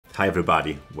Hi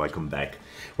everybody, welcome back.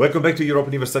 Welcome back to Europa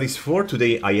Universalis IV.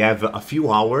 Today I have a few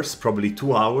hours, probably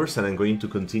 2 hours, and I'm going to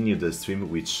continue the stream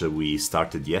which we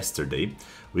started yesterday.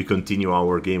 We continue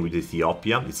our game with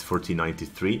Ethiopia, it's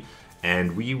 1493,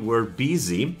 and we were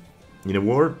busy in a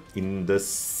war in the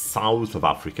south of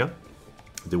Africa.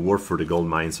 The war for the gold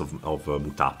mines of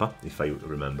Mutapa, if I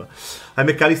remember. Hi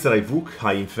McAllister, hi Vuk,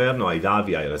 hi Inferno, hi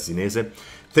Davi, hi Rasinese.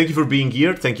 Thank you for being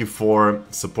here. Thank you for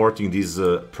supporting this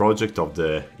project of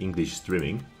the English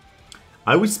streaming.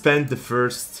 I will spend the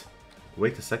first...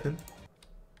 Wait a second.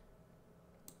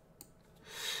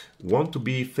 Want to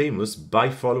be famous? Buy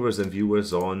followers and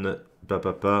viewers on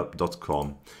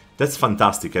 .com. That's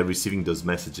fantastic. I'm receiving those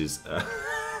messages.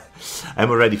 I'm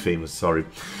already famous, sorry.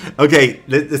 Okay,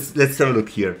 let's have a look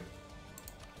here.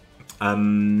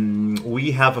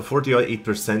 We have a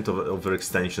 48% of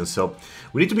overextension, so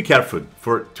we need to be careful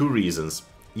for two reasons.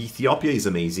 Ethiopia is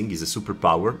amazing, is a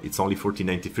superpower. It's only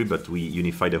 1493, but we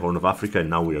unified the Horn of Africa and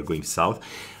now we are going south.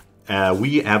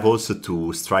 We have also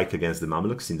to strike against the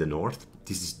Mamluks in the north.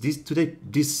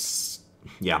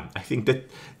 Yeah, I think that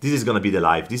this is gonna be the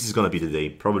life. This is gonna be the day.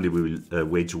 Probably we will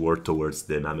wage war towards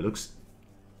the Mamluks.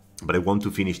 But I want to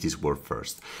finish this war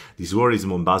first. This war is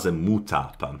Mombasa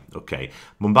Mutapa. Okay,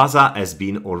 Mombasa has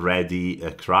been already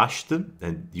crushed,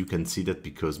 and you can see that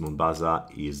because Mombasa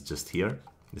is just here.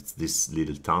 It's this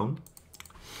little town.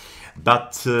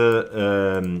 But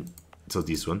so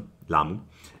this one, Lamu.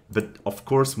 But of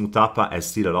course, Mutapa has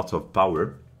still a lot of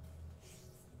power,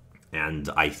 and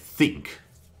I think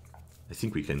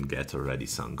we can get already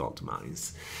some gold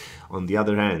mines. On the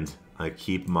other hand, I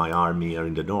keep my army here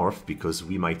in the north because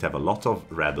we might have a lot of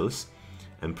rebels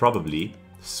and probably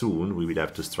soon we will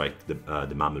have to strike the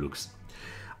Mamelukes.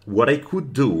 What I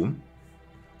could do,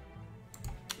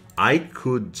 I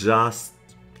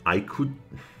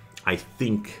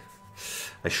think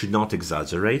I should not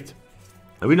exaggerate.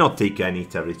 I will not take any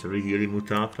territory here in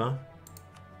Mutapa,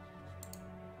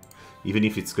 even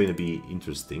if it's going to be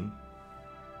interesting.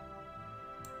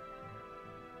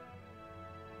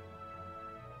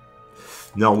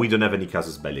 No, we don't have any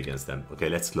casus belli against them. Okay,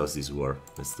 let's close this war.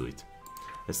 Let's do it.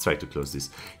 Let's try to close this.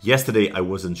 Yesterday I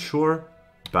wasn't sure,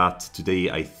 but today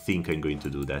I think I'm going to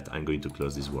do that. I'm going to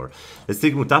close this war. Let's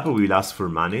take Mutapa. We will ask for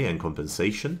money and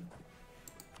compensation.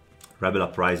 Rebel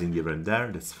uprising here and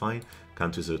there. That's fine.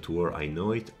 Countries are at war. I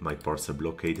know it. My ports are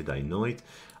blockaded. I know it.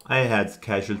 I had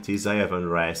casualties. I have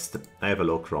unrest. I have a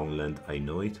low crown land. I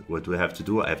know it. What do I have to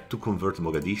do? I have to convert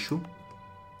Mogadishu.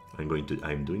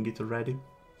 I'm doing it already.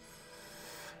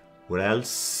 What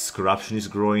else? Corruption is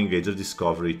growing, age of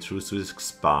discovery, truce will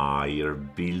expire,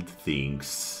 build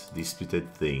things,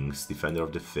 disputed things, defender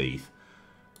of the faith,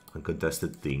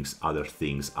 uncontested things, other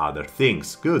things, other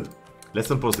things. Good. Let's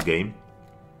unpause the game.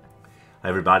 Hi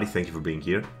everybody, thank you for being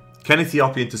here. Can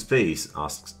Ethiopia into space?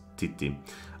 Asks Titi.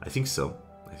 I think so.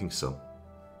 I think so.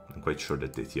 I'm quite sure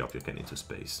that Ethiopia can into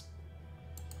space.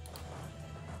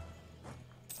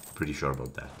 Pretty sure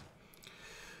about that.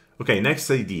 Okay,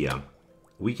 next idea.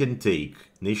 We can take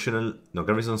national, no,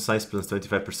 garrison size plus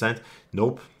 25%.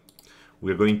 Nope.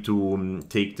 We're going to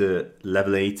take the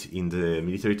level 8 in the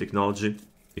military technology.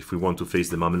 If we want to face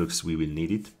the Mamluks, we will need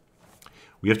it.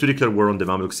 We have to declare war on the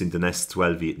Mamluks in the next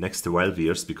 12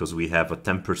 years because we have a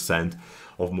 10%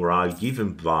 of morale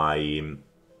given by an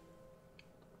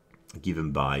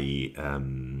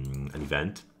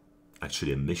event,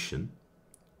 actually a mission.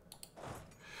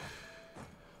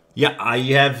 Yeah, I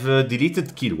have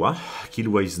deleted Kilwa.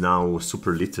 Kilwa is now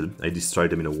super little. I destroyed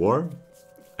them in a war,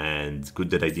 and good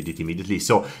that I did it immediately.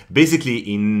 So basically,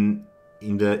 in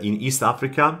East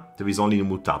Africa, there is only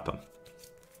Mutapa,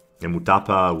 and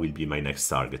Mutapa will be my next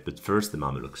target. But first, the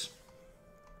Mamelukes.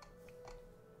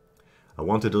 I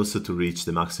wanted also to reach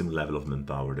the maximum level of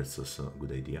manpower. That's also a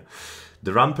good idea.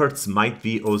 The ramparts might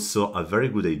be also a very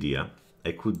good idea.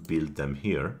 I could build them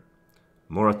here.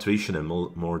 More attrition and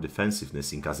more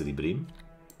defensiveness in Casa di Brim.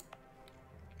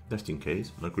 Just in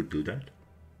case, I could do that.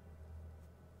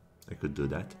 I could do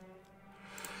that.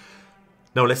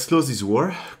 Now let's close this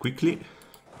war quickly.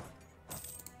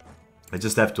 I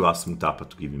just have to ask Mutapa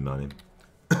to give me money.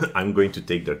 I'm going to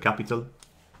take their capital.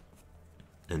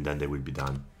 And then they will be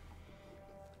done.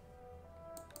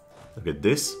 Look at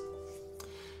this.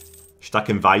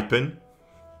 Stacken Weipen,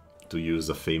 to use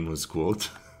a famous quote.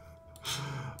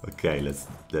 Okay, let's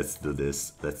do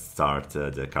this. Let's start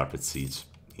the carpet siege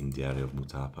in the area of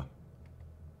Mutapa.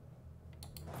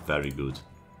 Very good.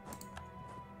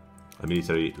 A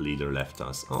military leader left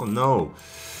us. Oh no!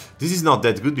 This is not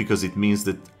that good because it means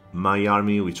that my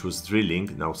army, which was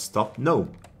drilling, now stopped. No!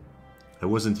 I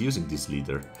wasn't using this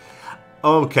leader.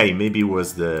 Okay, maybe it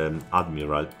was the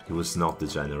admiral. It was not the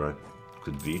general.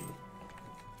 Could be.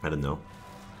 I don't know.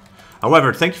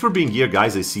 However, thank you for being here,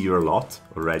 guys. I see you a lot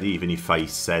already, even if I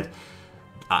said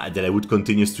that I would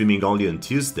continue streaming only on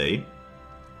Tuesday.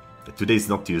 Today is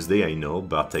not Tuesday, I know,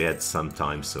 but I had some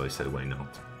time, so I said, why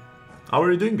not? How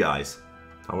are you doing, guys?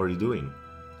 How are you doing?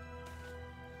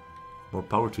 More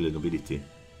power to the nobility.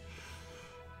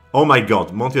 Oh my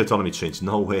god, monthly autonomy change.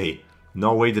 No way.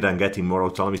 No way that I'm getting more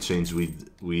autonomy change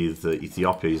with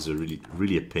Ethiopia is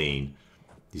really a pain.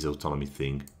 This autonomy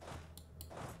thing.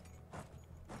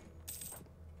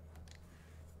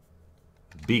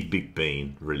 Big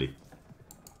pain, really.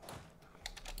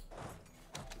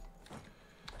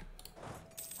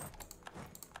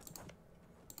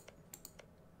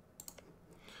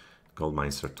 Gold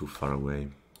mines are too far away.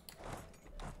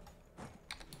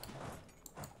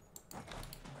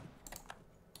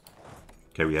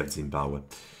 Okay, we have Zimbabwe.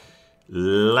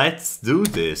 Let's do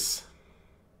this.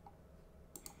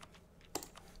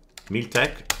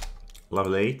 Miltech,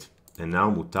 level 8, and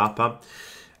now Mutapa.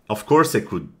 Of course I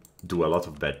could do a lot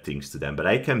of bad things to them, but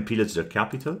I can pillage their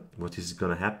capital. What is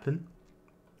gonna happen?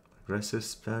 Aggressive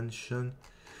expansion.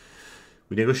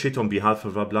 We negotiate on behalf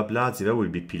of blah blah blah. Zimbabwe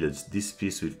will be pillaged. This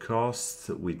piece will cost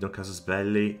with no casus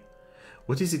belli.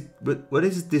 What is it? What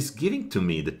is this giving to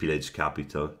me? The pillage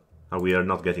capital? Oh, we are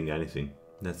not getting anything.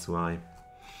 That's why.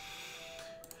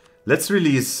 Let's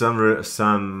release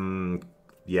some.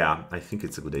 Yeah, I think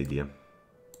it's a good idea.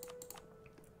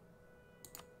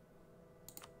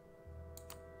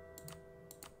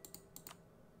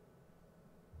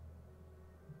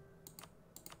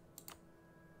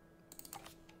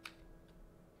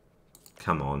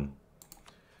 Come on.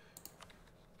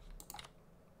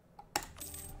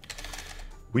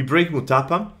 We break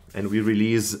Mutapa and we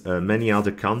release many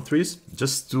other countries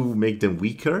just to make them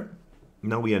weaker.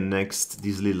 Now we annexed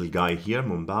this little guy here,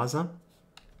 Mombasa.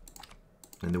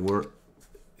 And the war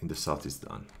in the south is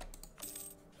done.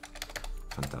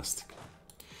 Fantastic.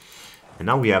 And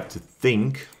now we have to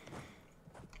think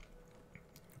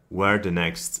where the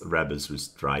next rebels will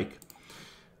strike.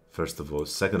 First of all.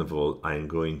 Second of all, I'm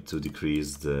going to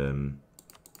decrease the...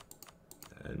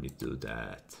 Let me do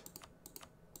that.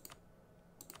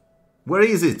 Where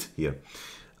is it? Here.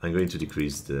 I'm going to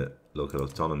decrease the local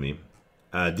autonomy.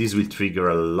 This will trigger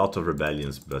a lot of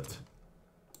rebellions, but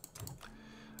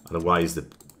otherwise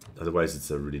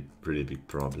it's a really big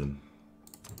problem.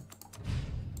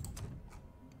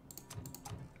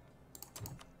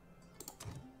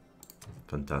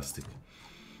 Fantastic.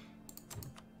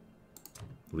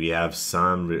 We have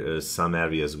some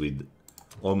areas with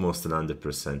almost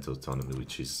 100% autonomy,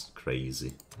 which is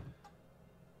crazy.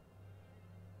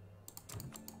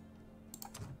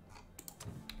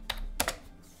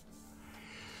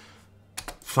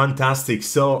 Fantastic.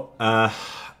 So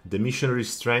the missionary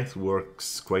strength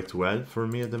works quite well for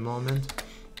me at the moment.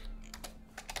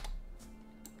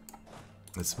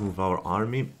 Let's move our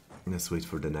army. Let's wait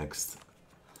for the next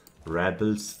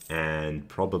rebels, and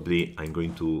probably I'm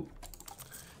going to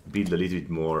build a little bit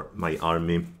more my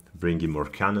army, bring in more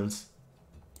cannons.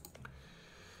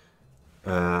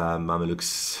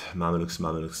 Mamluks,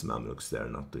 they're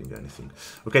not doing anything.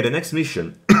 Okay, the next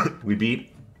mission will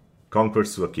be conquer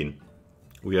Suakin.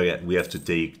 We have to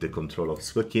take the control of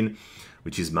Suakin,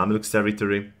 which is Mamluks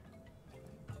territory.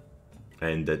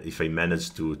 And that if I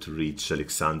manage to reach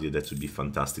Alexandria, that would be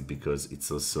fantastic, because it's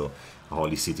also a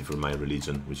holy city for my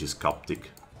religion, which is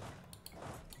Coptic.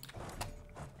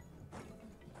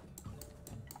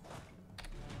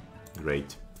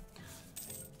 Great.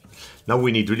 Now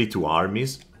we need really 2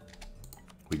 armies.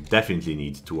 We definitely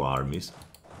need 2 armies.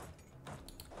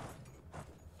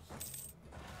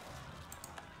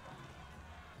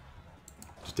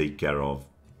 To take care of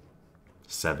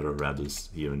several rebels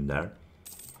here and there.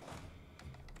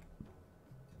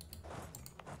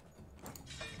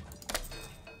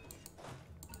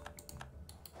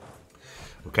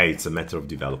 Okay, it's a matter of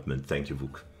development. Thank you,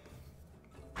 Vuk.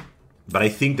 But I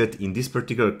think that in this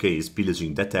particular case,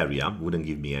 pillaging that area wouldn't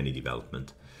give me any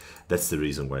development. That's the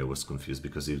reason why I was confused,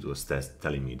 because it was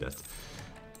telling me that.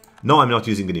 No, I'm not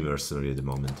using any mercenary at the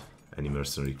moment. Any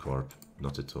mercenary corps.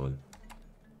 Not at all.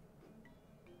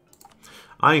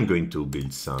 I'm going to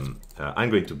build some... I'm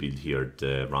going to build here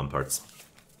the ramparts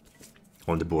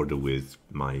on the border with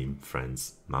my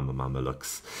friends,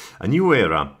 Mamelukes. A new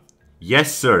era.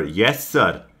 Yes, sir. Yes,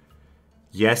 sir.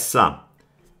 Yes, sir.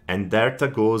 And there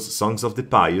goes Songs of the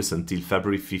Pious until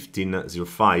February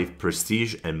 1505.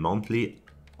 Prestige and monthly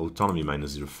autonomy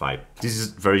minus 0.5. This is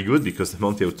very good because the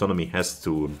monthly autonomy has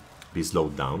to be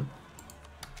slowed down.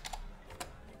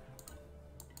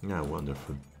 Yeah,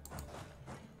 wonderful.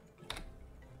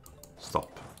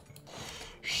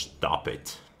 Stop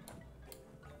it.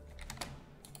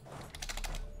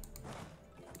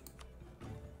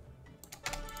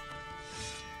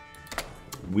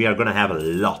 We are gonna have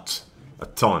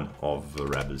a ton of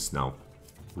rebels now.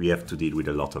 We have to deal with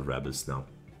a lot of rebels now.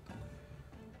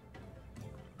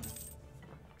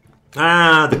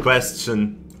 Ah, the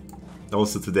question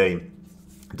also today.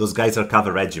 Those guys are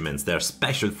cover regiments. They're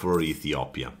special for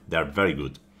Ethiopia. They're very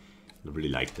good. I really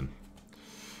like them.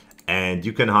 And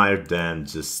you can hire them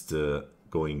just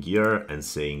going here and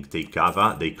saying take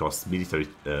cover. They cost military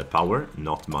power,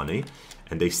 not money.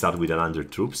 And they start with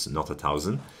 100 troops, not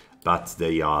 1,000. But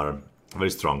they are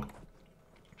very strong.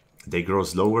 They grow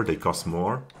slower, they cost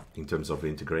more in terms of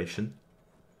integration.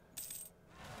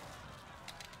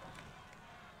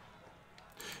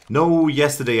 No,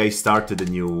 yesterday I started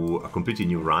a completely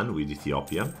new run with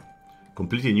Ethiopia.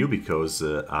 Completely new because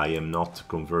I am not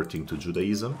converting to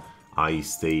Judaism. I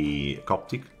stay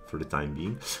Coptic for the time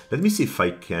being. Let me see if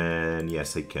I can.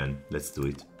 Yes, I can. Let's do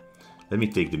it. Let me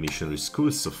take the missionary school.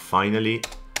 So finally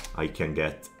I can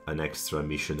get an extra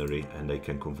missionary and I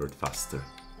can convert faster.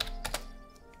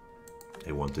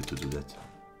 I wanted to do that.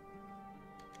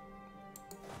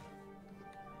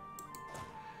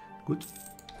 Good.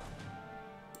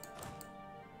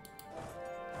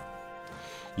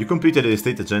 You completed the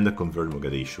state agenda, convert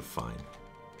Mogadishu, fine.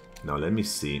 Now let me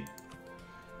see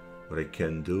what I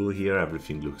can do here.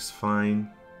 Everything looks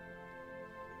fine.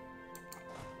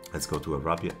 Let's go to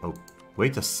Arabia. Oh,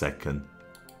 wait a second.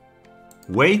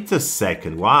 Wait a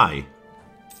second, why?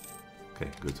 Okay,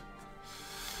 good.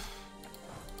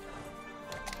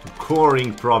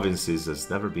 Coring provinces has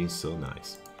never been so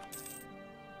nice.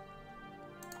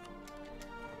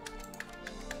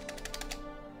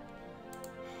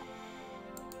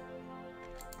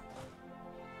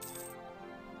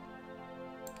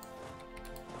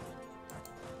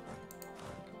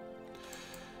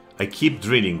 I keep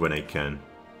drilling when I can.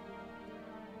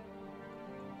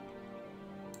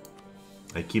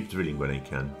 I keep drilling when I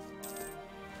can.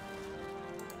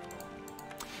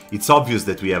 It's obvious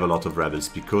that we have a lot of rebels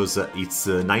because it's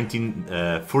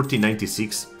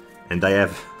 1496 and I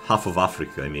have half of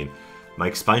Africa. I mean, my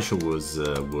expansion was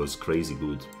crazy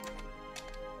good.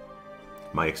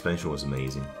 My expansion was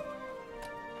amazing.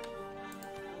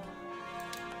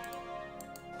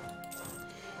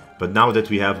 But now that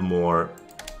we have more,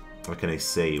 what can I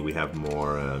say? We have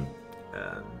more.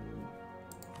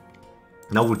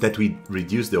 Now that we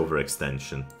reduce the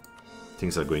overextension,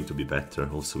 things are going to be better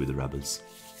also with the rebels.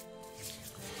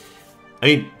 I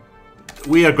mean,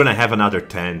 we are gonna have another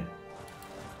 10,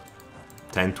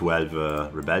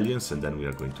 12 rebellions, and then we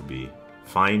are going to be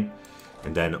fine.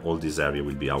 And then all this area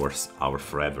will be ours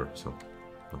forever, so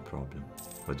no problem.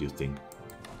 What do you think?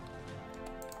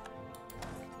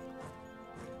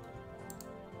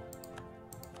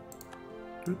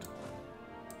 Good.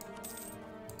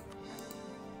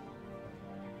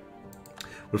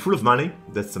 We're full of money,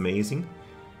 that's amazing.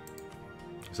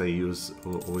 Because I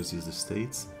always use the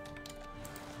states.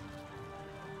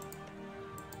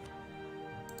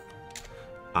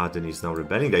 Aden is now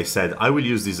rebelling. I said I will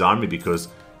use this army because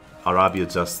Arabia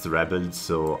just rebelled,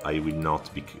 so I will not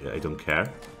be. I don't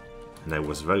care, and I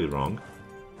was very wrong.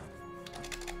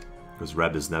 Because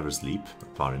rebels never sleep,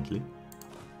 apparently.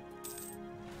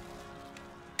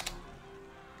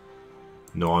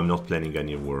 No, I'm not planning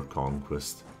any war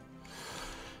conquest.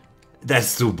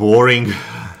 That's too boring,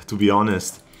 to be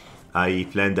honest. I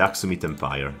plan the Aksumite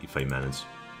Empire, if I manage.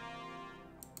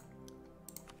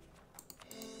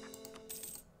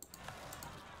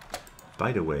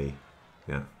 By the way,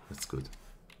 yeah, that's good.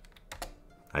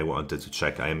 I wanted to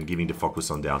check. I am giving the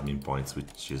focus on the admin points,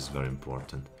 which is very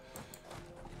important.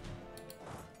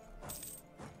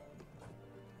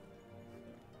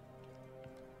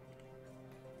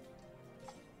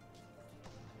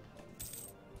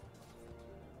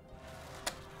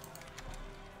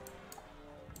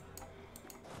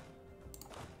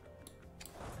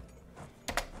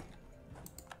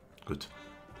 Good.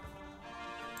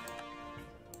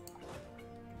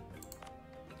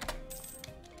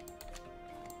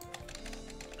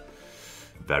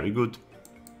 Very good.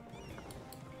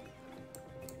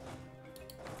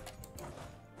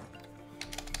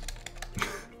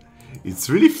 It's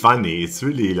really funny. It's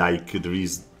really like there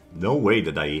is no way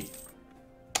that I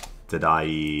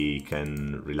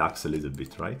can relax a little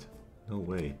bit, right? No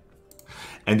way.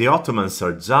 And the Ottomans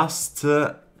are just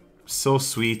so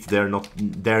sweet.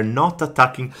 They're not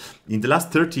attacking. In the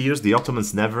last 30 years, the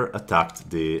Ottomans never attacked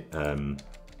the.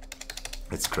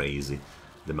 It's crazy.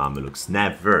 The Mamelukes.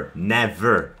 Never,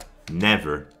 never,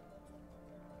 never.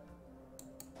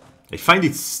 I find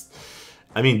it's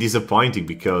I mean, disappointing,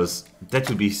 because that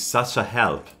would be such a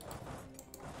help.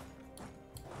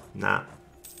 Nah,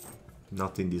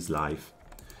 not in this life.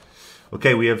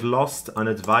 Okay, we have lost an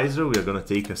advisor. We are gonna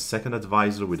take a second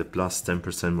advisor with a plus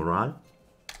 10% morale.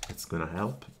 That's gonna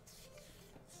help.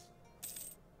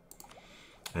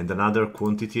 And another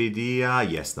quantity idea.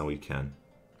 Yes, now we can.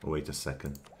 Oh, wait a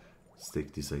second. Let's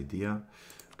take this idea.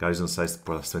 Garrison size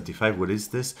plus 25. What is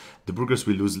this? The burghers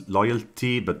will lose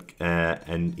loyalty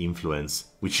and influence,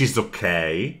 which is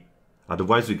okay.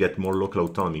 Otherwise, we get more local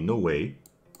autonomy. No way.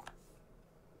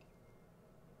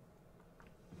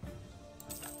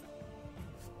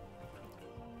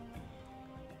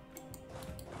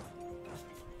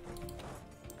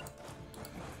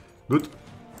 Good.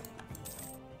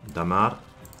 Damar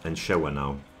and Shewa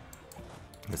now.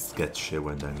 Let's get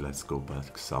Shewa and then let's go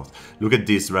back south. Look at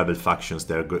these rebel factions.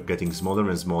 They're getting smaller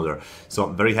and smaller. So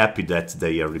I'm very happy that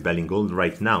they are rebelling all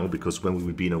right now, because when we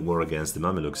will be in a war against the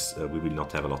Mamelukes, we will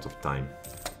not have a lot of time.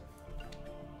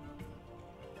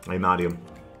 Hi, Mario.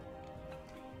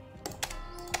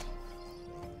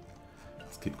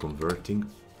 Let's keep converting.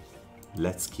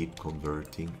 Let's keep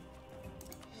converting.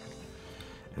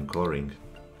 And coring.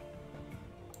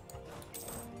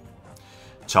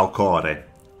 Ciao core,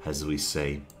 as we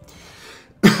say.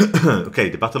 Okay,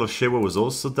 the Battle of Shewa was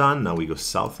also done. Now we go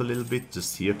south a little bit,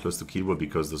 just here, close to Kilwa,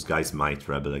 because those guys might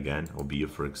rebel again. Obia,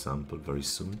 for example, very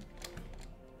soon.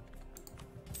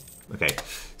 Okay,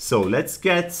 so let's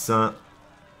get some...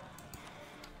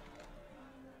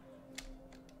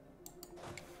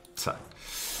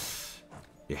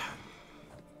 yeah.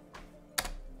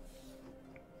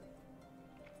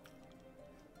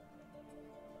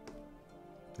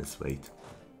 Let's wait.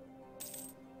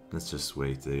 Let's just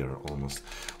wait. They are almost...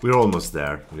 We're almost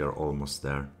there. We are almost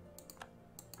there.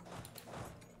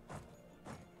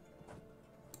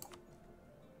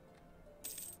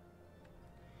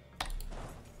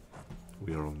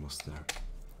 We are almost there.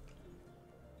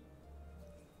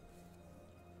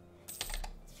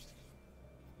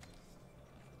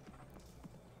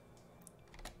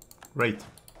 Great.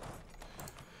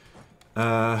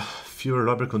 Fewer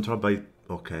rubber controlled by...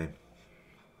 Okay.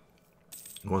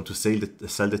 I want to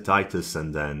sell the titles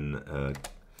and then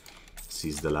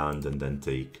seize the land and then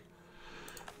take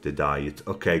the diet.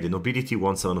 Okay, the nobility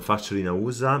wants a manufacturer in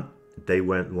Ausa. They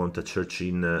want a church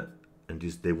in... and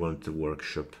they want a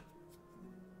workshop.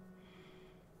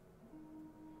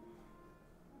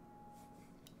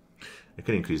 I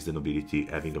can increase the nobility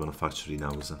having a manufacturer in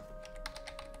Ausa.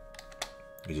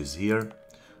 It is here.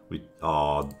 We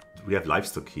have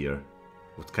livestock here.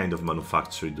 What kind of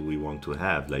manufacturer do we want to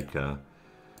have? Like a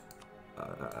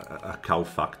cow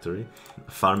factory?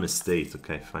 A farm estate.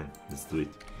 Okay, fine. Let's do it.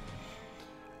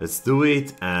 Let's do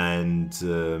it. And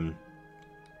 1.5,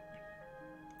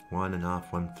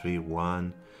 1, 3,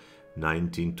 1,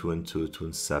 19, 2 and 2, 2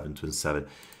 and 7, 2 and 7.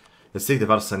 Let's take the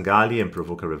Varsangali and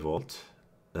provoke a revolt.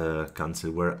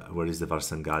 Cancel. Where is the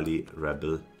Varsangali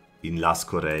rebel? In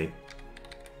Lascore.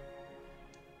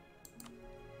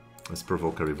 Let's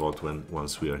provoke a revolt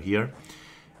once we are here.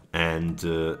 And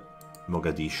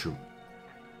Mogadishu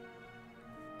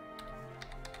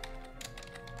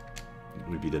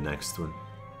will be the next one.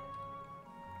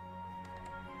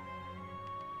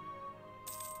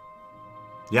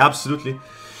 Yeah, absolutely.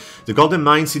 The golden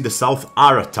mines in the south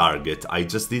are a target. I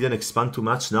just didn't expand too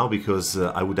much now because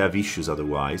I would have issues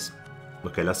otherwise.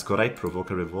 Okay, let's correct,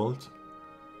 provoke a revolt.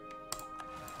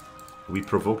 We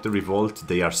provoke the revolt,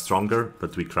 they are stronger,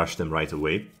 but we crush them right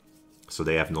away. So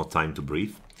they have no time to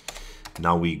breathe.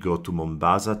 Now we go to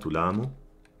Mombasa, to Lamu.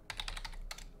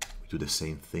 We do the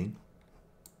same thing.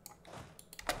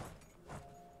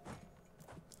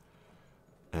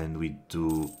 And we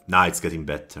do... Now it's getting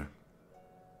better.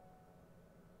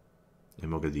 In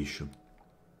Mogadishu.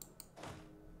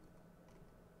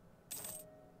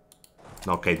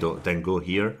 Okay, then go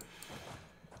here.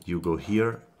 You go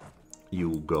here.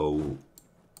 You go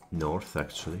north,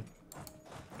 actually.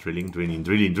 Drilling, drilling,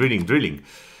 drilling, drilling, drilling.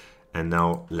 And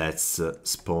now let's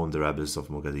spawn the rebels of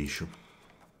Mogadishu.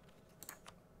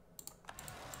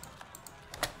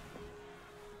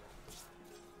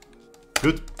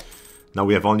 Good. Now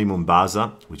we have only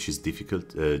Mombasa, which is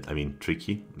difficult, I mean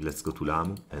tricky. Let's go to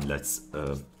Lamu and let's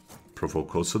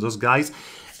provoke also those guys.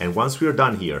 And once we are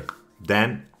done here,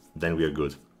 then we are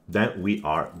good. Then we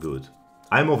are good.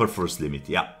 I'm over first limit,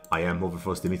 yeah. I am over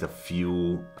first limit a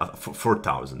few...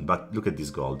 4,000, but look at this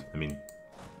gold. I mean,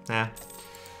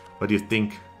 what do you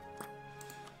think?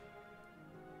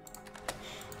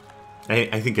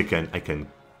 I think I can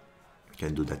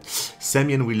do that.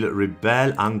 Semyon will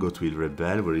rebel, Angot will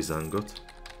rebel. Where is Angot?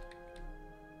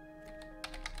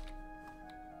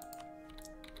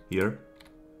 here.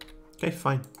 Okay,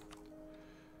 fine.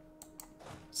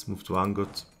 Let's move to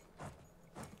Angot.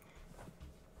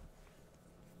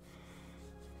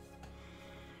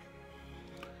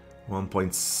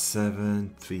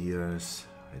 $1.7, 3 years.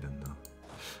 I don't know.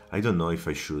 I don't know if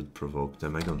I should provoke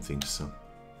them. I don't think so.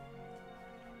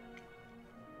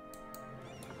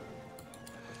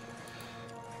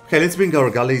 Okay, let's bring our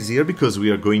galleys here because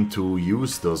we are going to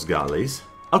use those galleys.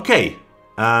 Okay,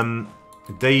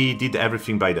 they did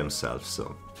everything by themselves,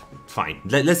 so fine.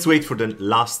 Let's wait for the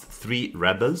last 3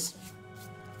 rebels.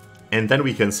 And then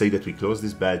we can say that we close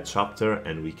this bad chapter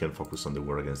and we can focus on the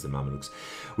war against the Mamluks,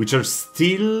 which are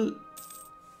still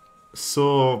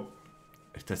so...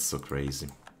 That's so crazy.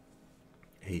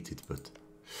 Hate it, but...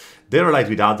 They're allied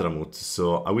with Adramut,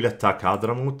 so I will attack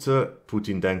Adramut,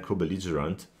 putting them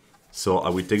co-belligerent. So I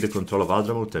will take the control of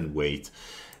Adramut and wait.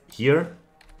 Here,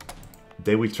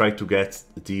 they will try to get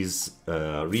this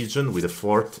region with the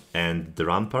fort and the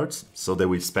ramparts. So they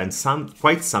will spend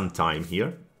quite some time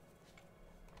here.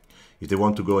 If they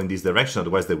want to go in this direction,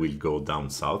 otherwise they will go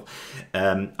down south.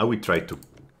 I will try to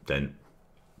then...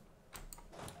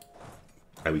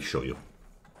 I will show you.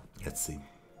 Let's see.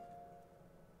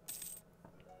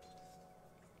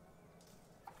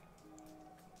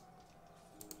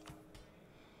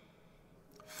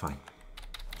 Fine.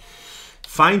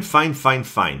 Fine, fine, fine,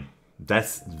 fine.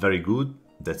 That's very good.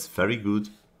 That's very good.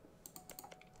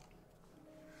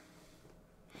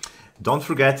 Don't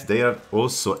forget, they are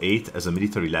also 8 as a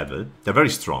military level. They're very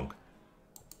strong.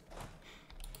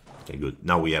 Okay, good.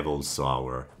 Now we have also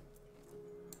our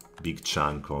big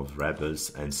chunk of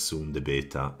rebels, and soon the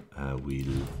beta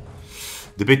will...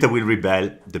 The beta will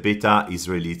rebel. The beta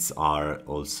Israelites are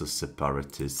also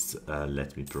separatists.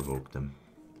 Let me provoke them.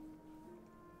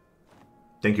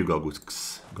 Thank you,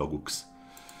 Gogux.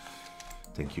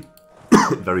 Thank you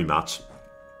very much.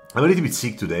 I'm a little bit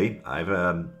sick today. I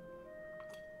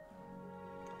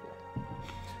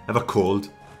have a cold.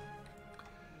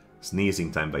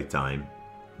 Sneezing time by time.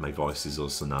 My voice is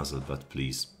also nasal, but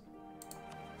please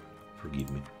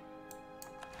forgive me.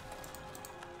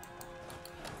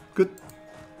 Good.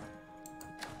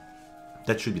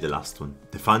 That should be the last one.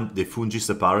 The Fungi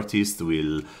separatists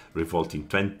will revolt in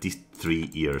 23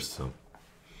 years, so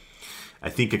I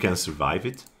think I can survive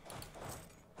it.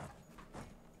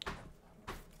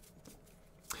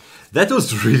 That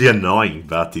was really annoying,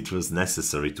 but it was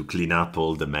necessary to clean up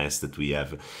all the mess that we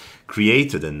have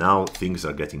created, and now things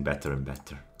are getting better and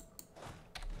better.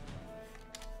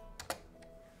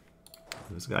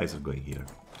 Those guys are going here.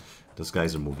 Those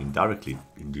guys are moving directly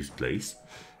in this place,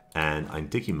 and I'm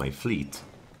taking my fleet,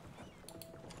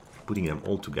 putting them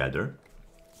all together,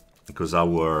 because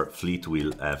our fleet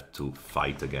will have to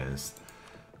fight against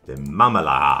the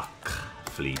Mamluk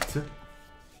fleet.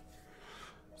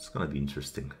 It's gonna be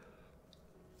interesting.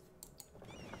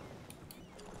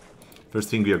 First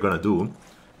thing we are gonna do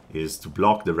is to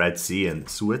block the Red Sea and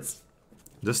Suez,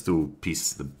 just to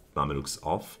piss the Mamelukes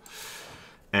off.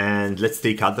 And let's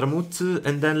take Adramut,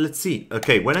 and then let's see.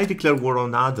 Okay, when I declare war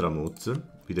on Adramut,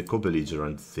 with the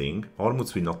co-belligerent thing,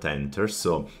 Hormuz will not enter,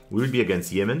 so we will be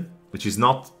against Yemen, which is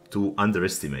not to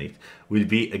underestimate. We'll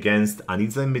be against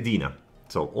Anizza and Medina.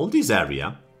 So all this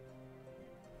area,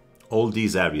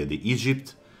 the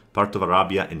Egypt, part of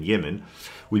Arabia and Yemen,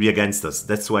 will be against us.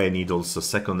 That's why I need also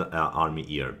second army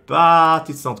here. But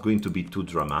it's not going to be too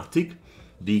dramatic,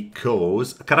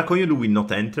 because Karakoyunlu will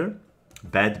not enter.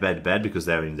 Bad, bad, bad, because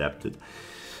they are indebted.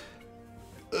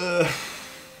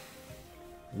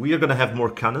 We are going to have more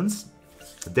cannons.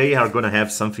 They are going to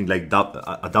have something like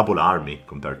a double army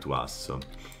compared to us. So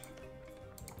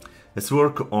let's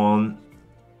work on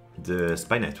the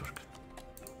spy network.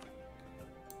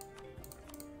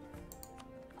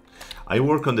 I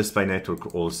work on the spy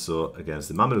network also against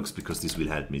the Mamelukes because this will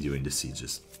help me during the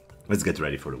sieges. Let's get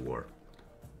ready for the war.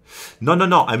 No,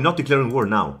 I'm not declaring war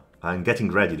now. I'm getting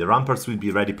ready. The ramparts will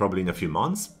be ready probably in a few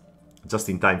months, just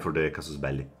in time for the Casus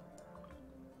Belli.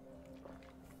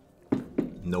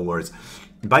 No worries.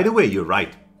 By the way, you're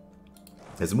right.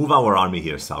 Let's move our army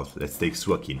here south. Let's take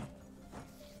Suakin.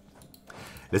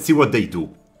 Let's see what they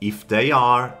do. If they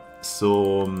are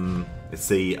so, let's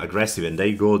say, aggressive and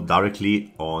they go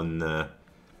directly on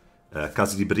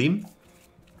Casri Brim,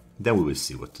 then we will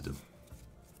see what to do.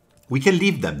 We can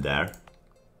leave them there.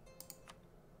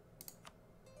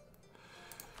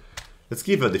 Let's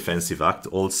give a defensive act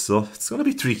also. It's gonna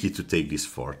be tricky to take this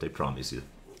fort, I promise you.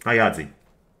 Hi, Adzi.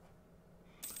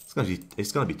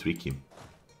 It's gonna be tricky.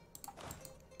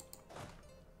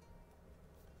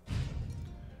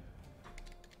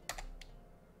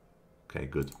 Okay,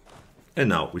 good. And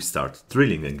now we start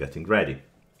drilling and getting ready.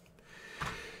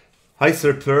 Hi,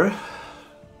 Sir Per.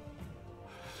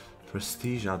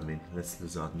 Prestige admin. Let's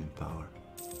lose admin power.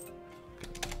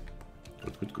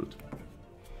 Good, good, good.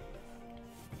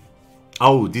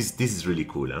 Oh, this is really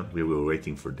cool, huh? We were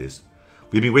waiting for this.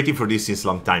 We've been waiting for this since a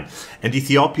long time. And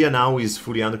Ethiopia now is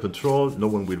fully under control. No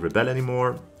one will rebel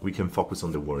anymore. We can focus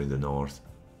on the war in the north.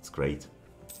 It's great.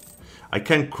 I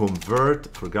can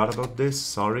convert. Forgot about this.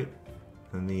 Sorry.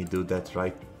 Let me do that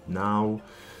right now.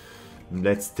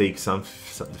 Let's take some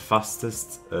the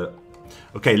fastest.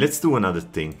 Okay, let's do another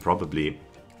thing. Probably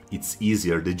it's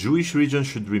easier. The Jewish region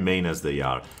should remain as they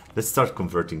are. Let's start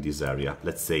converting this area.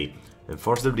 Let's say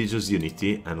enforce the religious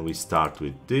unity, and we start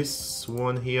with this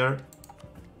one here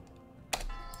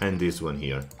and this one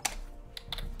here.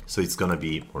 So it's gonna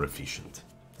be more efficient.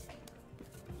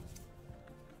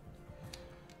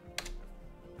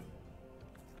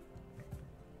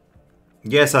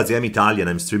 Yes, Azzy, I'm Italian.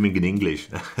 I'm streaming in English.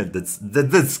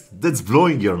 that's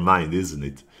blowing your mind, isn't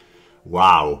it?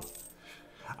 Wow.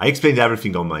 I explained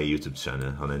everything on my YouTube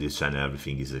channel. On this channel,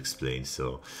 everything is explained.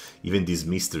 So even this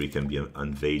mystery can be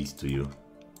unveiled to you.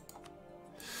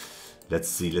 Let's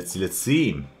see. Let's see. Let's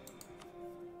see.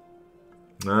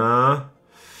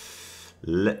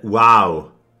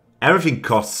 Wow. Everything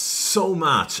costs so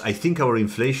much. I think our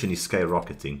inflation is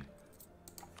skyrocketing.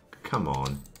 Come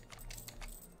on.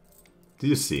 Do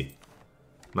you see?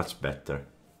 Much better.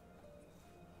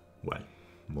 Well,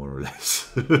 more or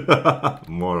less.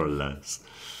 More or less.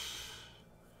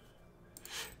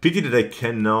 Pity that I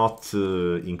cannot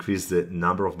increase the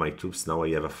number of my troops. Now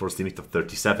I have a force limit of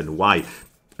 37. Why?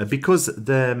 Because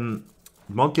the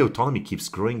monthly autonomy keeps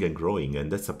growing and growing,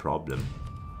 and that's a problem.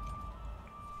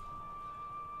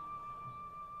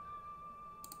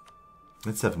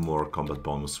 Let's have more combat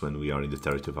bonus when we are in the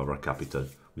territory of our capital,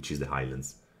 which is the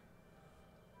Highlands.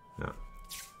 Yeah,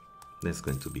 that's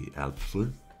going to be helpful.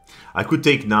 I could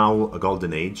take now a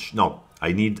golden age. No,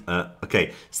 I need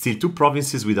okay, still 2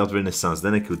 provinces without renaissance.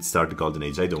 Then I could start the golden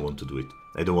age. I don't want to do it.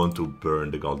 I don't want to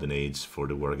burn the golden age for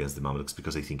the war against the Mamluks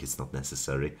because I think it's not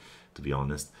necessary, to be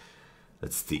honest.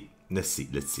 Let's see. Let's see.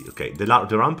 Let's see. Okay, the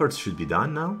ramparts should be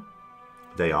done now.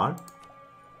 They are.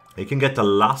 I can get a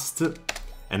last,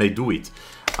 and I do it.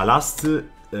 A last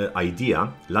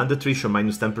idea, land attrition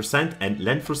minus 10% and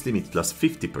land force limit plus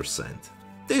 50%.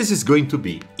 This is going to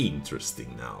be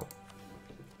interesting now.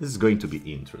 This is going to be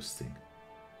interesting.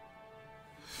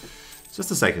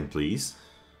 Just a second, please.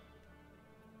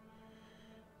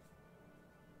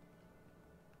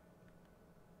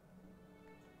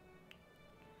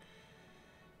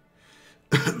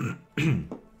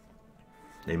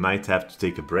 I might have to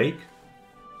take a break.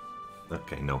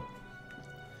 Okay, no.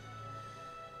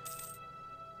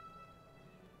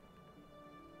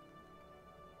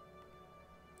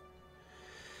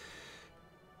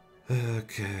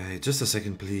 Okay, just a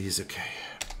second, please. Okay.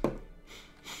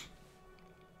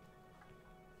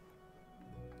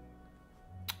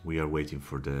 We are waiting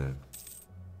for the...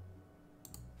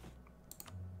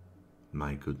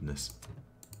 My goodness.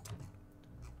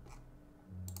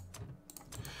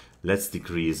 Let's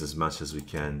decrease as much as we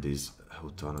can this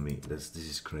autonomy. This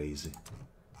is crazy.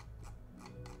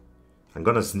 I'm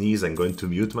gonna sneeze. I'm going to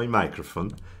mute my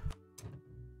microphone.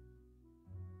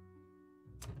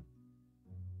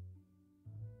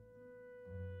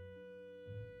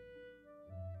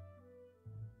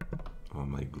 Oh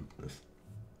my goodness.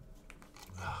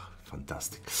 Oh,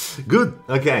 fantastic. Good.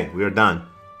 Okay, we are done.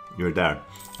 You're there.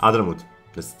 Adramut,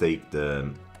 let's take the...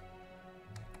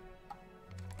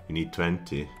 You need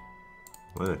 20.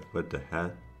 What the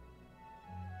hell?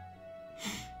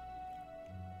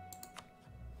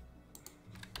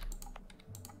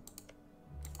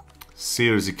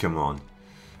 Seriously, come on.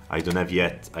 I don't have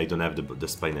yet. I don't have the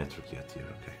spy network yet here.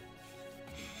 Okay.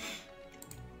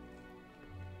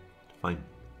 Fine.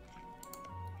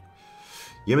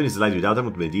 Yemen is allied with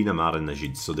Adamut, Medina, Mar, and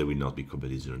Najid, so they will not be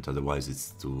co-belligerent. Otherwise,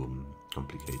 it's too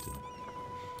complicated.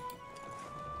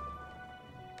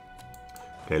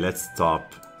 Okay, let's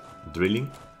stop drilling.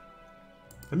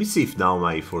 Let me see if now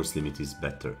my force limit is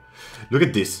better. Look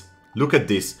at this. Look at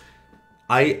this.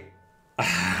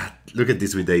 Look at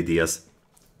this with ideas.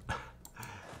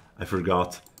 I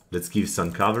forgot. Let's give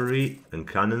some cavalry and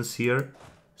cannons here.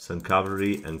 Some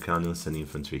cavalry and cannons and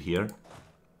infantry here.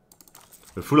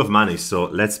 We're full of money, so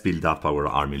let's build up our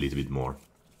army a little bit more.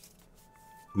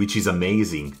 Which is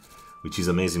amazing. Which is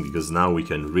amazing because now we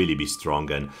can really be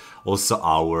strong, and also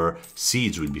our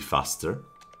siege will be faster.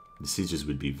 The sieges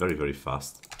will be very, very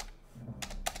fast.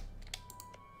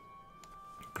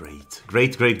 Great.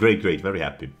 Great, great, great, great. Very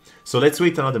happy. So let's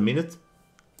wait another minute.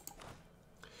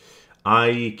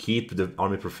 I keep the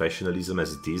army professionalism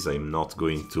as it is. I'm not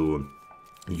going to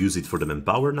use it for the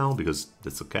manpower now, because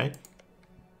that's okay.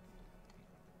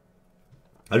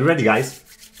 Are you ready, guys?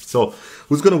 So,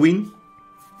 who's gonna win?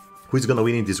 Who's gonna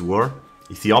win in this war?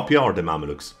 Ethiopia or the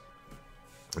Mamluks?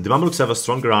 The Mamluks have a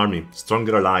stronger army,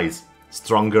 stronger allies,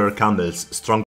 stronger camels, stronger